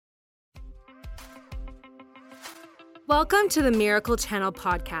Welcome to the Miracle Channel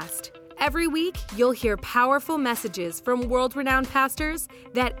podcast. Every week, you'll hear powerful messages from world-renowned pastors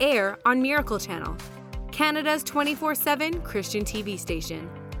that air on Miracle Channel, Canada's 24/7 Christian TV station.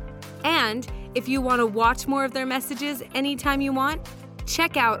 And if you want to watch more of their messages anytime you want,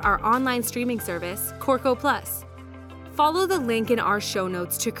 check out our online streaming service, Corco Plus. Follow the link in our show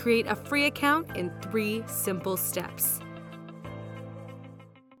notes to create a free account in 3 simple steps.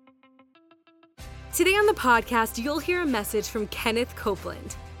 Today on the podcast, you'll hear a message from Kenneth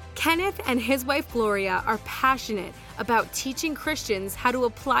Copeland. Kenneth and his wife Gloria are passionate about teaching Christians how to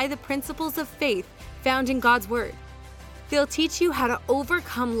apply the principles of faith found in God's Word. They'll teach you how to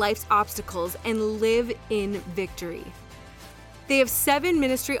overcome life's obstacles and live in victory. They have 7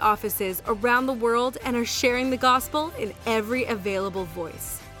 ministry offices around the world and are sharing the gospel in every available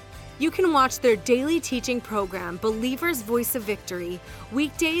voice. You can watch their daily teaching program, Believer's Voice of Victory,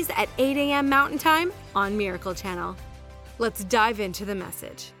 weekdays at 8 a.m. Mountain Time on Miracle Channel. Let's dive into the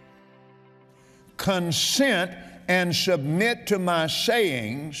message. Consent and submit to my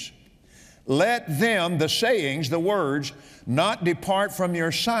sayings. Let them, the sayings, the words, not depart from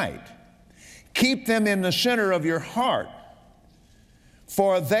your sight. Keep them in the center of your heart,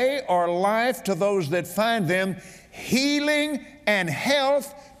 for they are life to those that find them, healing and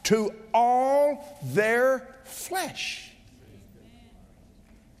health to all their flesh.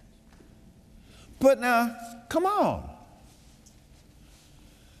 But now, come on.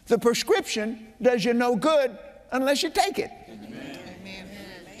 The prescription does you no good unless you take it.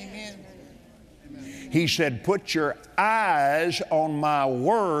 He said, put your eyes on my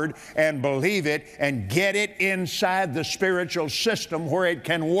word and believe it and get it inside the spiritual system where it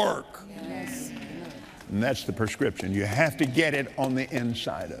can work. Yes. And that's the prescription. You have to get it on the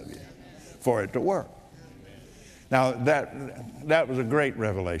inside of you for it to work. Now, that was a great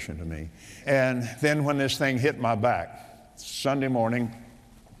revelation to me. And then when this thing hit my back, Sunday morning,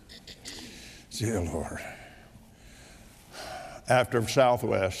 dear Lord, after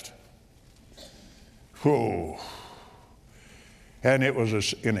Southwest, whoa, and it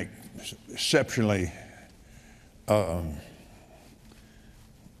was an exceptionally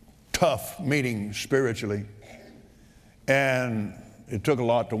tough meeting spiritually, and it took a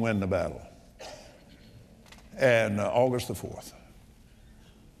lot to win the battle. And August the 4th.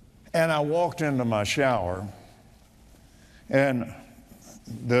 And I walked into my shower, and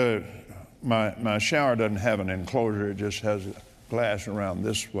my shower doesn't have an enclosure, it just has a glass around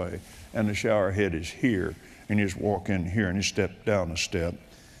this way, and the shower head is here, and you just walk in here and you step down a step,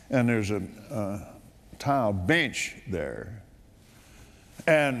 and there's a tile bench there.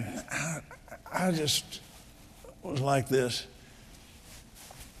 And I just was like this.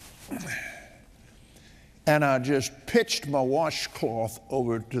 And I just pitched my washcloth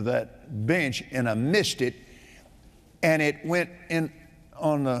over to that bench and I missed it. And it went in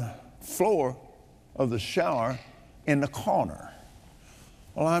on the floor of the shower in the corner.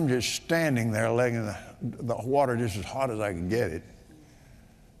 Well, I'm just standing there letting the water just as hot as I can get it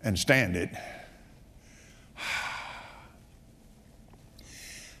and stand it.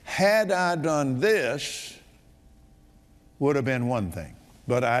 Had I done this, would have been one thing,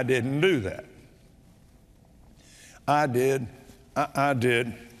 but I didn't do that. I did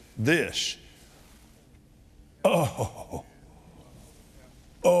this. Oh,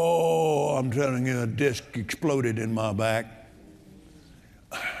 I'm telling you, a disc exploded in my back.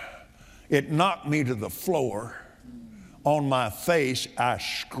 It knocked me to the floor. On my face, I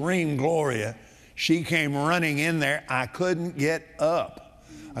screamed Gloria. She came running in there. I couldn't get up.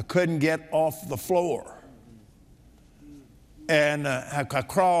 I couldn't get off the floor. And I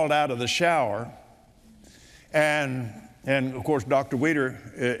crawled out of the shower. And of course, Dr. Weeder,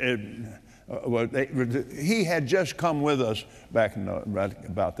 he had just come with us back in right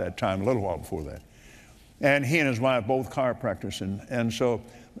about that time, a little while before that. And he and his wife, both chiropractors. And so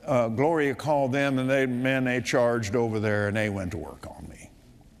Gloria called them, and they charged over there, and they went to work on me.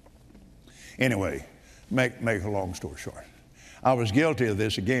 Anyway, make a long story short, I was guilty of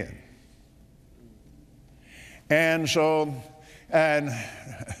this again. And so, and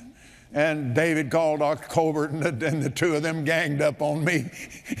David called Dr. Colbert, and the two of them ganged up on me.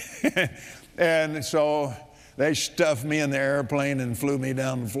 And so they stuffed me in the airplane and flew me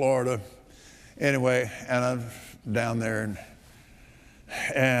down to Florida. Anyway, and I'm down there,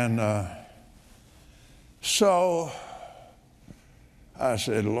 and so I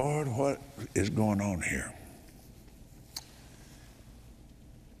said, Lord, what is going on here?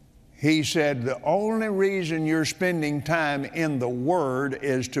 He said, the only reason you're spending time in the Word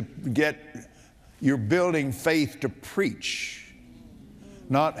is to you're building faith to preach.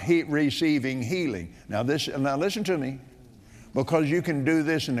 not receiving healing. Now listen to me. Because you can do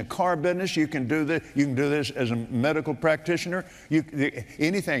this in the car business, you can do this as a medical practitioner,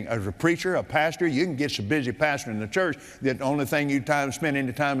 anything, as a preacher, a pastor. You can get so busy pastoring the church that the only thing you spend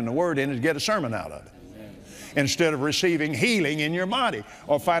any time in the Word in is get a sermon out of it. Amen. Instead of receiving healing in your body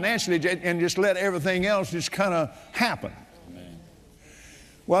or financially, and just let everything else just kind of happen. Amen.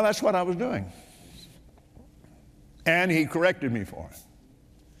 Well, that's what I was doing. And he corrected me for it.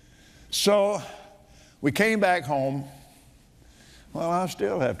 So we came back home. Well, I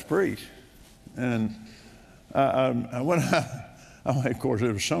still have to preach. And I went out, of course,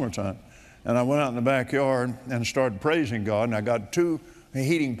 it was summertime, and I went out in the backyard and started praising God, and I got 2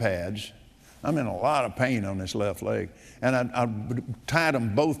 heating pads. I'm in a lot of pain on this left leg. And I tied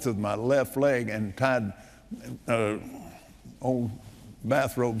them both to my left leg and tied old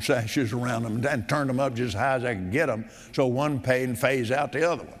bathrobe sashes around them and turned them up just as high as I could get them, so one pain phased out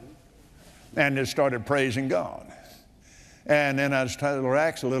the other one. And just started praising God. And then I started to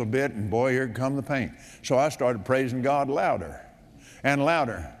relax a little bit, and boy, here come the pain. So I started praising God louder and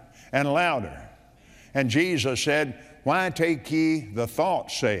louder and louder. And Jesus said, why take ye the thought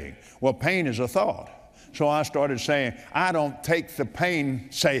saying? Well, pain is a thought. So I started saying, I don't take the pain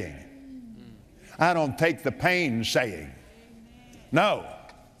saying. I don't take the pain saying. No,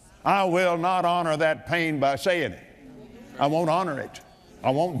 I will not honor that pain by saying it. I won't honor it.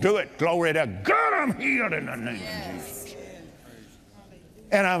 I won't do it. Glory to God, I'm healed in the name of Jesus.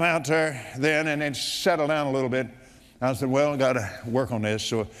 And I'm out there then, and it settled down a little bit. I said, well, I got to work on this.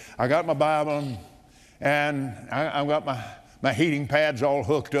 So I got my Bible, and I got my heating pads all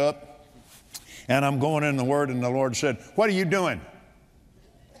hooked up, and I'm going in the Word, and the Lord said, what are you doing?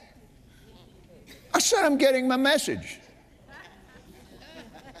 I said, I'm getting my message.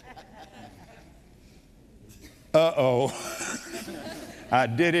 Uh-oh. I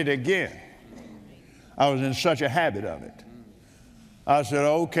did it again. I was in such a habit of it. I said,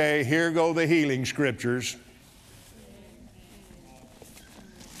 okay, here go the healing scriptures.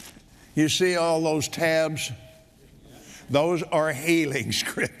 You see all those tabs? Those are healing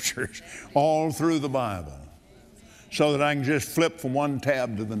scriptures all through the Bible, so that I can just flip from one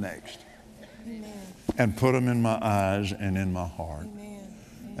tab to the next. Amen. And put them in my eyes and in my heart. Amen.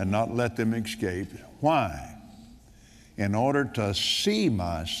 And not let them escape. Why? In order to see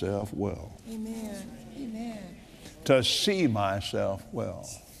myself well. Amen. Amen. To see myself well.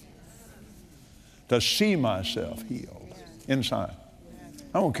 To see myself healed inside.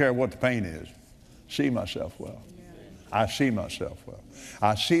 I don't care what the pain is. See myself well. I see myself well.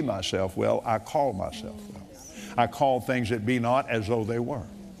 I see myself well. I call myself well. I call things that be not as though they were.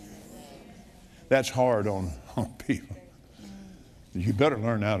 That's hard on people. You better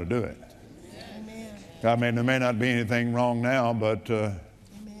learn how to do it. I mean, there may not be anything wrong now, but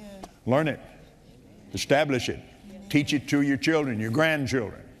learn it. Establish it. Teach it to your children, your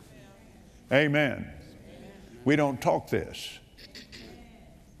grandchildren. Amen. We don't talk this.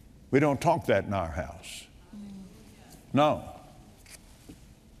 We don't talk that in our house. No.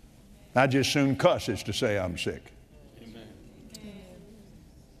 I just soon cuss as to say I'm sick.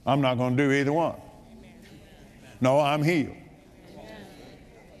 I'm not going to do either one. No, I'm healed.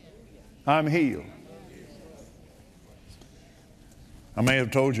 I'm healed. I may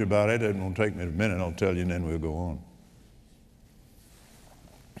have told you about it. It won't take me a minute. I'll tell you, and then we'll go on.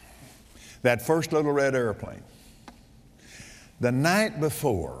 That first little red airplane. The night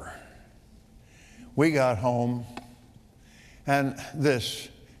before, we got home, and this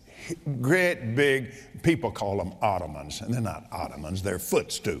great big, people call them ottomans, and they're not ottomans, they're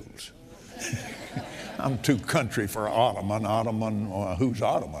footstools. I'm too country for ottoman. Who's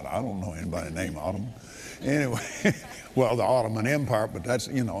Ottoman? I don't know anybody named Ottoman. Anyway, well, the Ottoman Empire, but that's,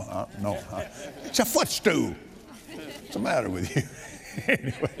 no. It's a footstool. What's the matter with you?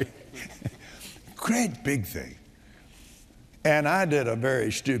 Anyway, great big thing. And I did a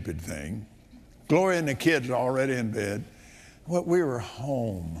very stupid thing. Gloria and the kids are already in bed. Well, we were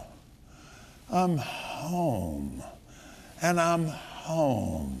home. I'm home. And I'm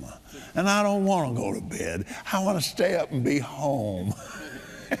home. And I don't want to go to bed. I want to stay up and be home.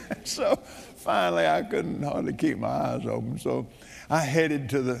 So finally, I couldn't hardly keep my eyes open. So I headed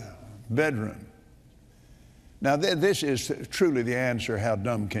to the bedroom. Now, this is truly the answer, how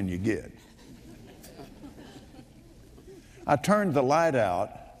dumb can you get? I turned the light out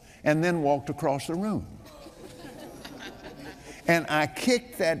and then walked across the room. And I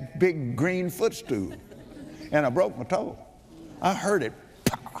kicked that big green footstool, and I broke my toe. I heard it,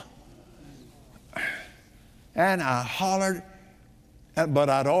 pow. And I hollered, but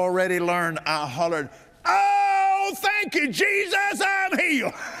I'd already learned, I hollered, oh, thank you, Jesus, I'm I'm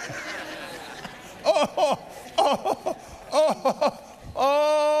healed. Oh, oh, oh,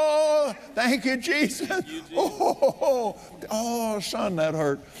 oh, thank you, Jesus. Oh, son, that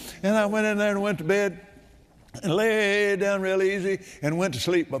hurt. And I went in there and went to bed and laid down real easy and went to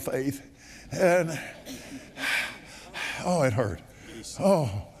sleep by faith. And, oh, it hurt. Oh,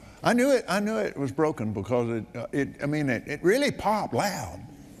 I knew it was broken because it really popped loud.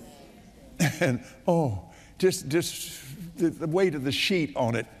 And, oh, just the weight of the sheet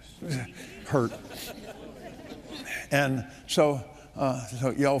on it hurt. And so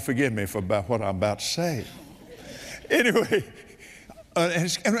y'all forgive me for about what I'm about to say. Anyway,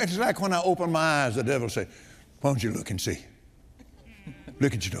 it's like when I open my eyes, the devil said, why don't you look and see?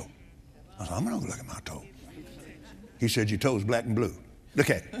 Look at your toe. I said, I'm not going to look at my toe. He said, your toe's black and blue. Look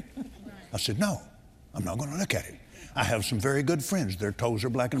at it. I said, no, I'm not going to look at it. I have some very good friends. Their toes are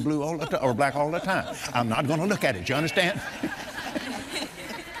black and blue all the time, or black all the time. I'm not going to look at it. You understand?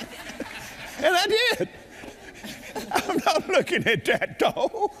 And I did. I'm not looking at that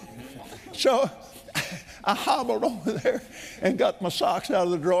toe. So I hobbled over there and got my socks out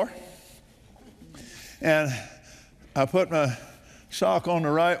of the drawer. And I put my sock on the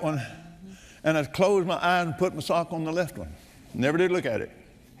right one, and I closed my eye and put my sock on the left one. Never did look at it.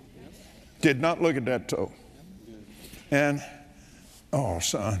 Did not look at that toe. And, oh,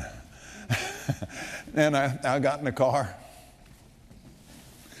 son. And I got in the car.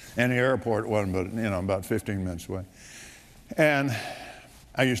 And the airport wasn't but, about 15 minutes away. And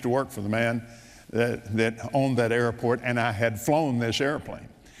I used to work for the man that owned that airport, and I had flown this airplane.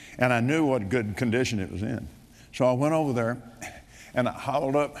 And I knew what good condition it was in. So I went over there, and I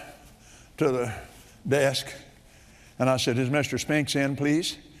hobbled up to the desk, and I said, is Mr. Spinks in,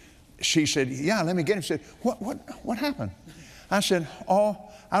 please? She said, yeah, let me get him. She said, what happened? I said, oh,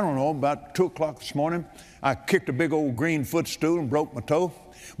 I don't know, about 2 o'clock this morning, I kicked a big old green footstool and broke my toe.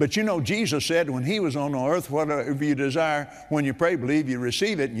 But Jesus said when he was on the earth, whatever you desire, when you pray, believe you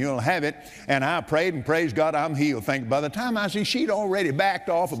receive it and you'll have it. And I prayed and praised God, I'm healed. By the time I see, she'd already backed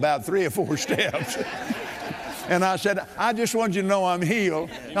off about 3 or 4 steps. And I said, I just want you to know I'm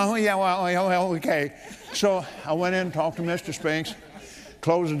healed. Oh, yeah, well, okay. So I went in and talked to Mr. Spinks,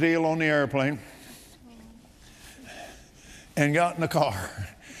 closed the deal on the airplane, and got in the car.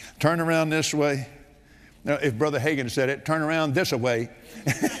 Turned around this way. Now, if Brother Hagin said it, turn around this way.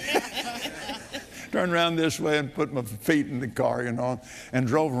 Turned around this way and put my feet in the car, and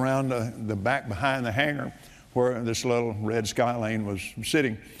drove around the back behind the hangar where this little red Skylane was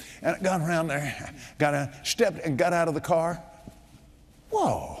sitting. And I got around there, stepped and got out of the car.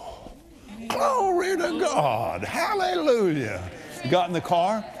 Whoa, glory to God, hallelujah. Got in the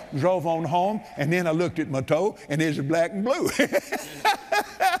car, drove on home, and then I looked at my toe, and it was black and blue.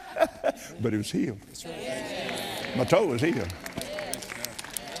 But it was healed. My toe was healed.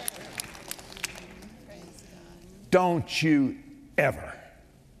 Don't you ever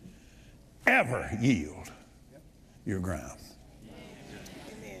yield your ground.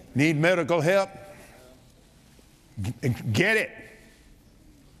 Need medical help? Get it.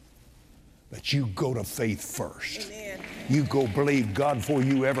 But you go to faith first. Amen. You go believe God before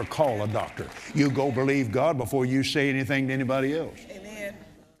you ever call a doctor. You go believe God before you say anything to anybody else. Amen.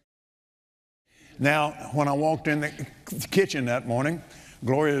 Now, when I walked in the kitchen that morning,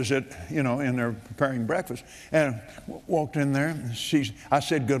 Gloria's in there preparing breakfast, and walked in there. And I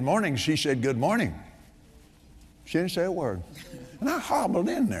said, good morning. She said, good morning. She didn't say a word. And I hobbled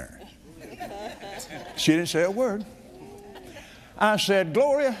in there. She didn't say a word. I said,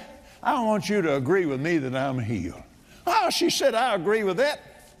 Gloria, I want you to agree with me that I'm healed. Oh, she said, I agree with that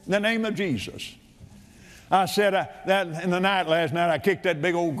in the name of Jesus. I said, that in the night last night, I kicked that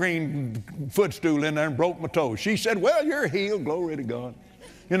big old green footstool in there and broke my toe. She said, well, you're healed, glory to God.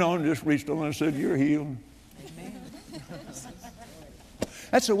 And just reached over and said, you're healed. Amen.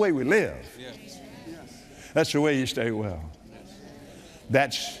 That's the way we live. Yes. That's the way you stay well.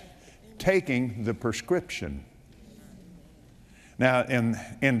 That's taking the prescription. Now,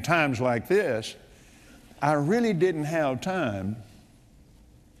 in times like this, I really didn't have time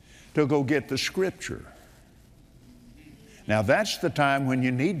to go get the scripture. Now, that's the time when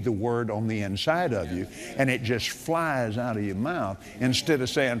you need the word on the inside of you, and it just flies out of your mouth instead of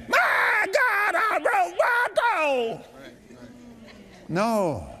saying, my God, I broke my toe.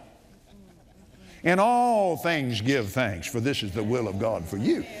 No. In all things give thanks, for this is the will of God for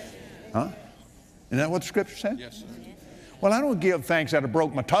you. Huh? Isn't that what the scripture said? Yes, sir. Well, I don't give thanks that I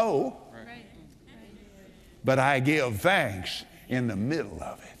broke my toe, but I give thanks in the middle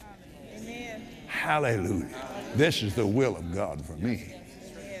of it. Amen. Hallelujah. This is the will of God for me.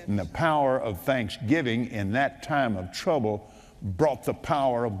 And the power of thanksgiving in that time of trouble brought the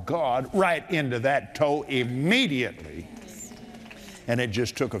power of God right into that toe immediately. And it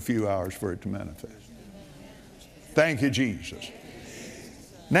just took a few hours for it to manifest. Thank you, Jesus.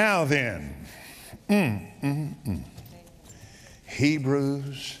 Now then,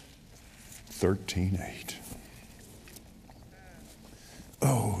 Hebrews 13:8.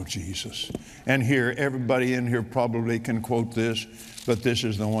 Oh, Jesus. And here, everybody in here probably can quote this, but this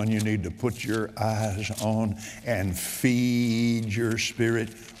is the one you need to put your eyes on and feed your spirit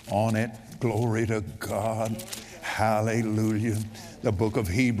on it. Glory to God. Hallelujah. The book of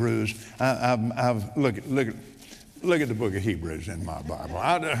Hebrews. Look at the book of Hebrews in my Bible.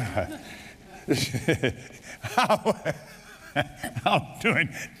 I was doing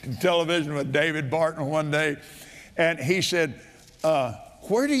television with David Barton one day, and he said,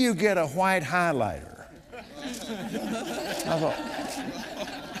 where do you get a white highlighter?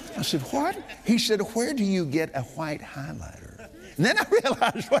 I said, what? He said, where do you get a white highlighter? And then I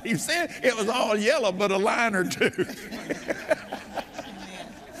realized what he said. It was all yellow, but a line or two.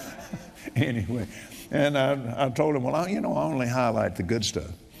 Anyway, and I told him, well, I only highlight the good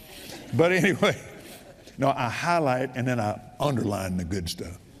stuff. But anyway, no, I highlight and then I underline the good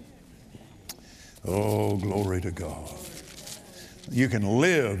stuff. Oh, glory to God. You can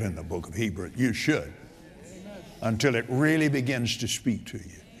live in the book of Hebrews. You should. Until it really begins to speak to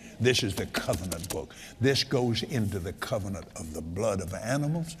you. This is the covenant book. This goes into the covenant of the blood of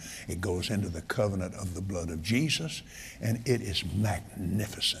animals. It goes into the covenant of the blood of Jesus. And it is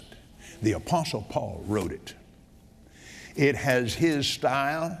magnificent. The Apostle Paul wrote it. It has his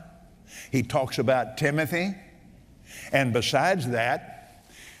style. He talks about Timothy. And besides that,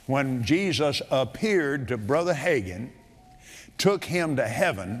 when Jesus appeared to Brother Hagin, took him to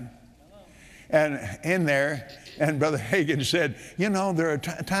heaven, and in there, and Brother Hagin said, there are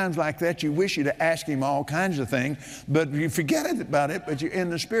times like that you wish you'd ask him all kinds of things, but you forget about it, but you're in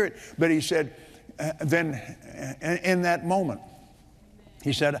the Spirit. But he said, then in that moment,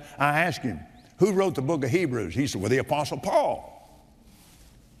 he said, I asked him, who wrote the book of Hebrews? He said, well, the Apostle Paul.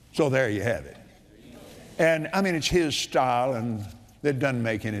 So there you have it. And I mean, it's his style, and it doesn't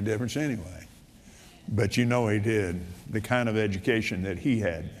make any difference anyway. But he did the kind of education that he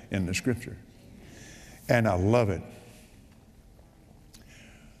had in the Scripture. And I love it.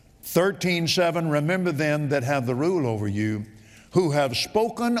 13:7, remember them that have the rule over you, who have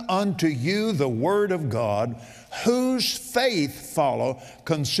spoken unto you the word of God, whose faith follow,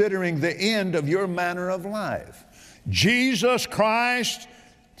 considering the end of your manner of life. Jesus Christ,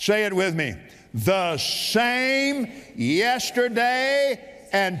 say it with me, the same yesterday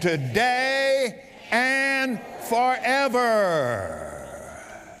and today and forever.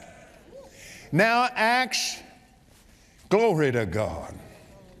 Now Acts, glory to God.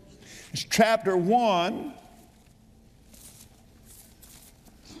 It's chapter 1.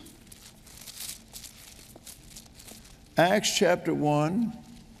 Acts chapter 1,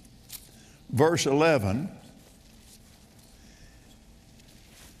 verse 11.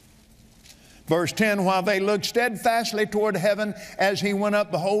 Verse 10, while they looked steadfastly toward heaven as he went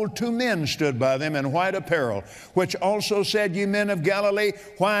up, behold, two men stood by them in white apparel, which also said, ye men of Galilee,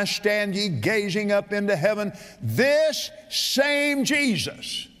 why stand ye gazing up into heaven? This same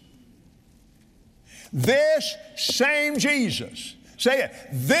Jesus, say it,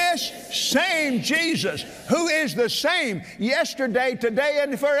 this same Jesus, who is the same yesterday, today,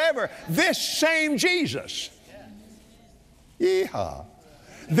 and forever, this same Jesus. Yeehaw.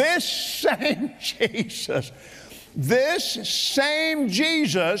 This same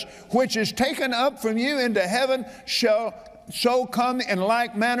Jesus, which is taken up from you into heaven, shall so come in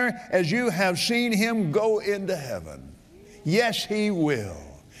like manner as you have seen him go into heaven. Yes, he will.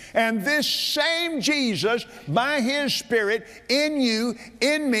 And this same Jesus, by his Spirit, in you,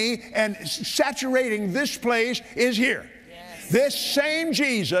 in me, and saturating this place, is here. This same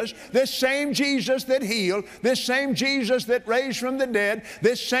Jesus that healed, this same Jesus that raised from the dead,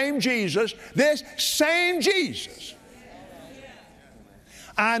 this same Jesus.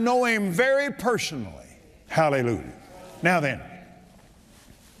 I know him very personally. Hallelujah. Now then,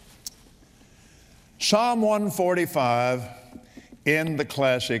 Psalm 145 in the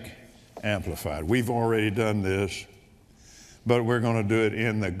Classic Amplified. We've already done this, but we're going to do it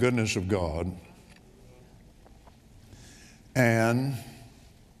in the goodness of God. And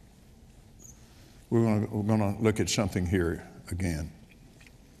we're going to look at something here again.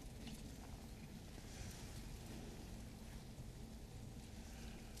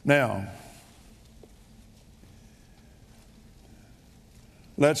 Now,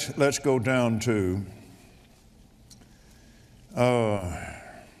 let's go down to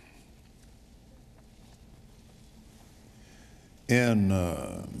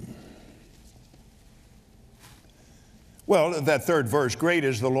That third verse, great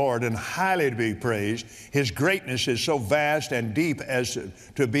is the Lord and highly to be praised. His greatness is so vast and deep as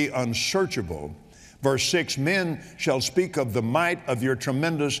to be unsearchable. Verse 6, men shall speak of the might of your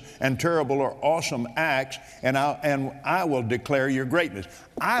tremendous and terrible or awesome acts, and I will declare your greatness.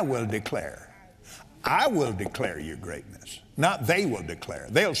 I will declare your greatness. Not they will declare.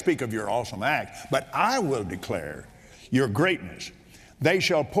 They'll speak of your awesome acts, but I will declare your greatness. They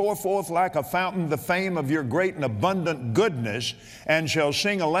shall pour forth like a fountain the fame of your great and abundant goodness, and shall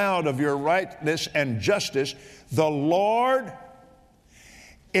sing aloud of your rightness and justice. The Lord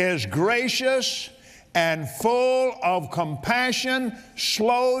is gracious and full of compassion,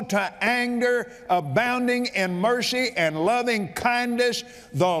 slow to anger, abounding in mercy and loving kindness.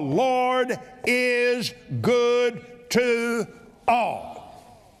 The Lord is good to all.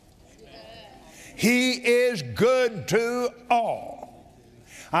 He is good to all.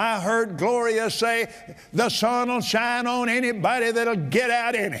 I heard Gloria say, the sun will shine on anybody that'll get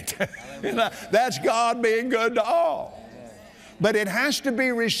out in it. That's God being good to all. But it has to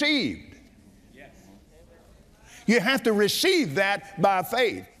be received. You have to receive that by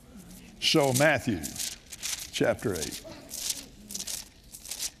faith. So Matthew chapter 8.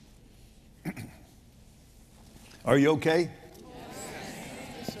 Are you okay?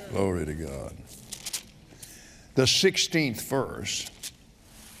 Yes. Glory to God. The 16th verse.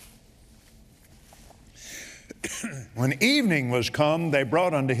 When evening was come, they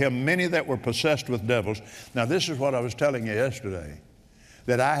brought unto him many that were possessed with devils. Now, this is what I was telling you yesterday,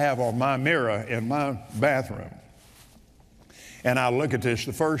 that I have on my mirror in my bathroom. And I look at this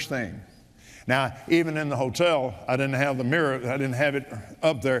the first thing. Now, even in the hotel, I didn't have the mirror, I didn't have it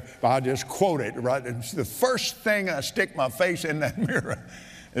up there, but I just quote it, right? It's the first thing I stick my face in that mirror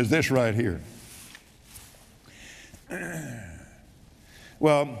is this right here.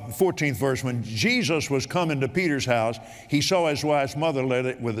 Well, 14th verse, when Jesus was come into Peter's house, he saw his wife's mother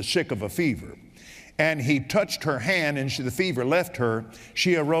laid with the sick of a fever. And he touched her hand, and the fever left her.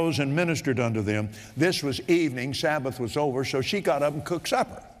 She arose and ministered unto them. This was evening, Sabbath was over, so she got up and cooked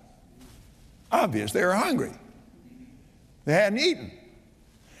supper. Obvious, they were hungry. They hadn't eaten.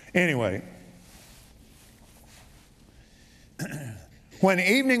 Anyway, when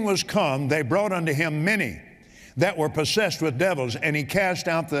evening was come, they brought unto him many that were possessed with devils, and he cast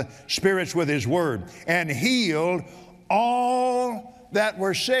out the spirits with his word, and healed all that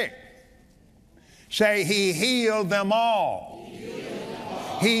were sick. Say, he healed them all.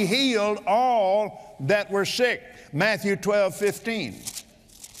 He healed all that were sick. Matthew 12:15.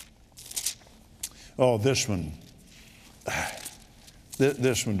 Oh, this one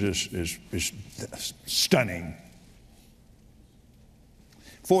just is stunning.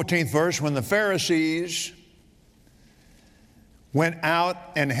 14th verse, when the Pharisees went out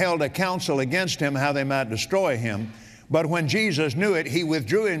and held a council against him how they might destroy him, but when Jesus knew it, he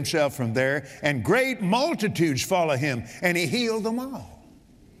withdrew himself from there, and great multitudes followed him, and he healed them all.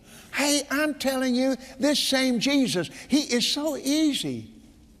 Hey, I'm telling you, this same Jesus, he is so easy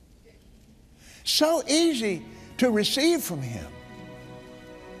to receive from him.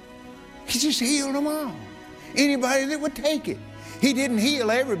 He just healed them all. Anybody that would take it. He didn't heal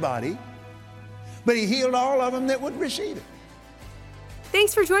everybody, but he healed all of them that would receive it.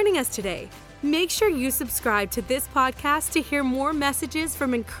 Thanks for joining us today. Make sure you subscribe to this podcast to hear more messages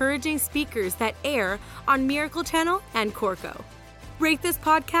from encouraging speakers that air on Miracle Channel and Corco. Rate this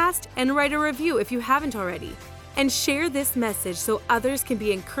podcast and write a review if you haven't already. And share this message so others can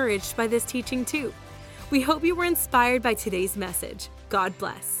be encouraged by this teaching too. We hope you were inspired by today's message. God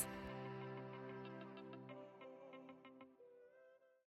bless.